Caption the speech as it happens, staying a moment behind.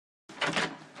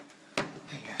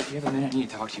you have a minute? I need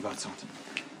to talk to you about something.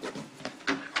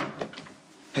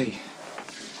 Hey.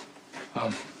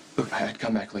 Look, I'd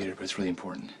come back later, but it's really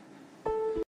important.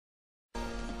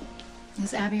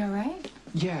 Is Abby all right?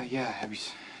 Yeah,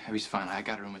 Abby's fine. I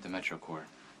got a room at the Metro Court,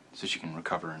 so she can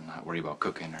recover and not worry about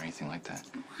cooking or anything like that.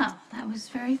 Wow, that was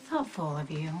very thoughtful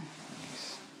of you.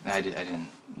 Thanks. I didn't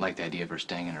like the idea of her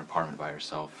staying in her apartment by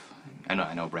herself. I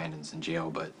know Brandon's in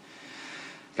jail, but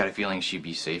got a feeling she'd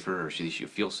be safer, or she'd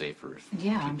feel safer if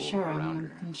Yeah, people I'm sure. were around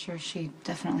her. I'm sure she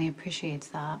definitely appreciates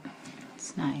that.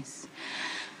 It's nice.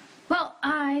 Well,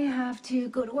 I have to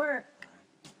go to work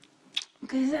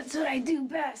because that's what I do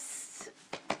best.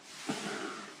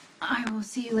 I will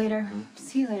see you later.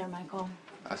 See you later, Michael.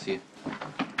 I'll see you.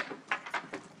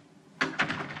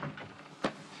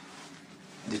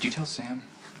 Did you tell Sam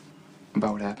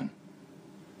about what happened?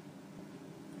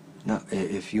 No,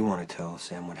 if you want to tell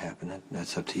Sam what happened,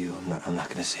 that's up to you. I'm not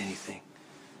going to say anything.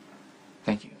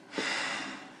 Thank you.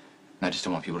 I just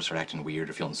don't want people to start acting weird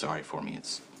or feeling sorry for me.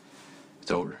 It's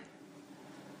over.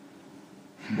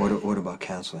 What about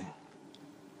counseling?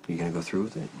 Are you going to go through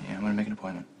with it? Yeah, I'm going to make an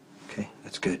appointment. Okay,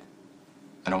 that's good.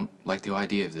 I don't like the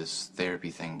idea of this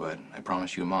therapy thing, but I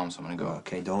promise you, Mom, so I'm going to go.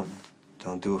 Okay, don't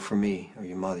do it for me or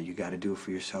your mother. You got to do it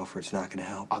for yourself, or it's not going to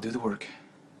help. I'll do the work.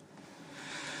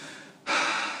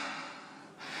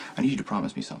 I need you to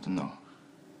promise me something, though.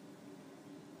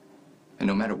 And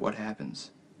no matter what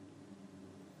happens,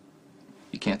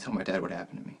 you can't tell my dad what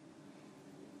happened to me.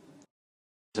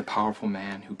 He's a powerful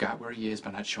man who got where he is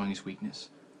by not showing his weakness.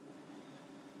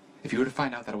 If you were to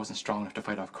find out that I wasn't strong enough to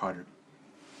fight off Carter,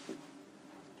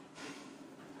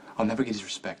 I'll never get his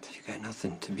respect. You got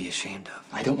nothing to be ashamed of.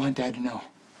 I don't want Dad to know.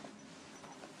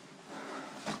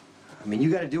 I mean, you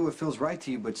got to do what feels right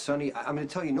to you, but Sonny, I'm going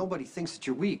to tell you, nobody thinks that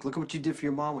you're weak. Look at what you did for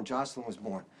your mom when Jocelyn was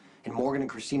born. And Morgan and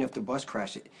Christina after the bus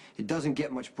crash. It doesn't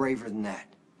get much braver than that.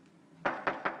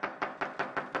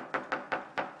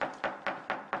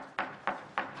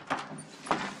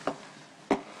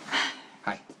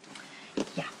 Hi.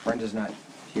 Yeah. Brenda's not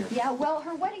here. Yeah, well,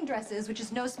 her wedding dress is, which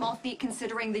is no small feat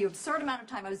considering the absurd amount of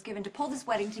time I was given to pull this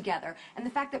wedding together. And the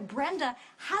fact that Brenda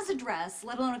has a dress,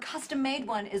 let alone a custom-made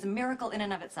one, is a miracle in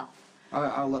and of itself.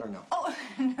 I'll let her know. Oh,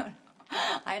 no.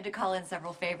 I had to call in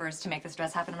several favors to make this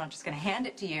dress happen. I'm not just going to hand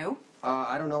it to you.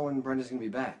 I don't know when Brenda's going to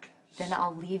be back. Then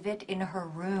I'll leave it in her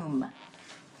room.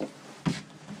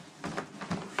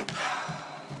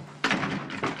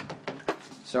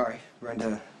 Sorry,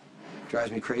 Brenda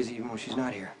drives me crazy even when she's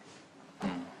not here.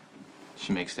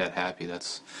 She makes Dad happy.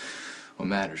 That's what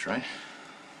matters, right?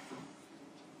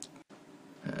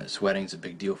 This wedding's a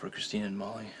big deal for Christina and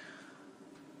Molly.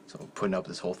 So putting up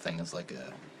this whole thing is like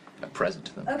a present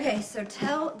to them. Okay, so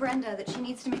tell Brenda that she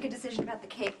needs to make a decision about the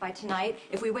cake by tonight.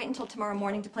 If we wait until tomorrow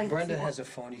morning to play the Brenda has a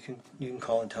phone. You can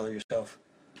call and tell her yourself.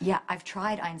 Yeah, I've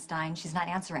tried, Einstein. She's not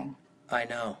answering. I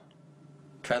know.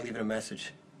 Try leaving a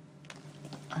message.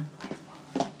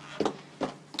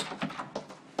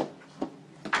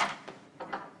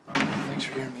 Thanks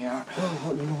for hearing me out.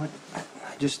 Well, you know what?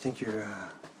 I just think your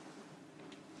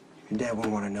dad would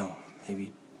want to know.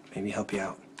 Maybe help you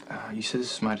out. You said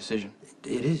this is my decision.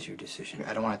 It is your decision.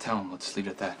 I don't want to tell him. Let's leave it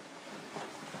at that.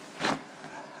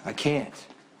 I can't.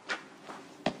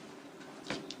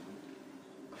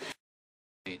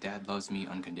 Hey, Dad loves me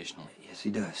unconditionally. Yes,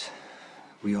 he does.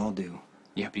 We all do.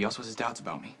 Yeah, but he also has his doubts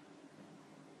about me.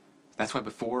 That's why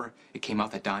before it came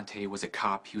out that Dante was a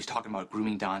cop, he was talking about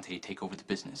grooming Dante to take over the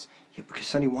business. Yeah, because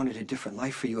Sonny wanted a different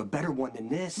life for you, a better one than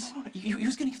this. No. He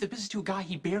was going to give the business to a guy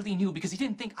he barely knew because he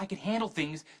didn't think I could handle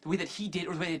things the way that he did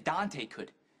or the way that Dante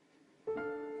could.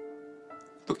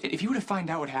 Look, if you were to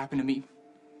find out what happened to me,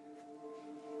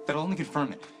 that'll only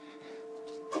confirm it.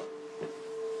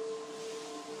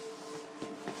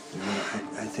 You know,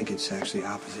 I think it's actually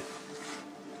opposite.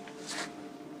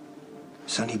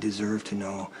 Sonny deserved to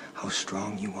know how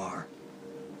strong you are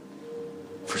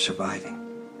for surviving,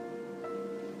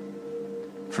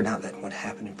 for not letting what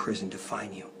happened in prison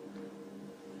define you.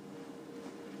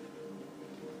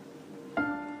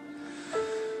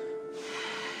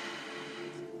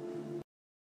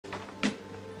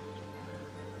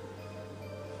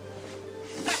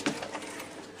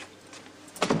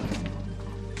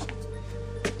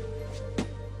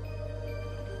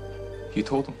 You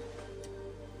told him.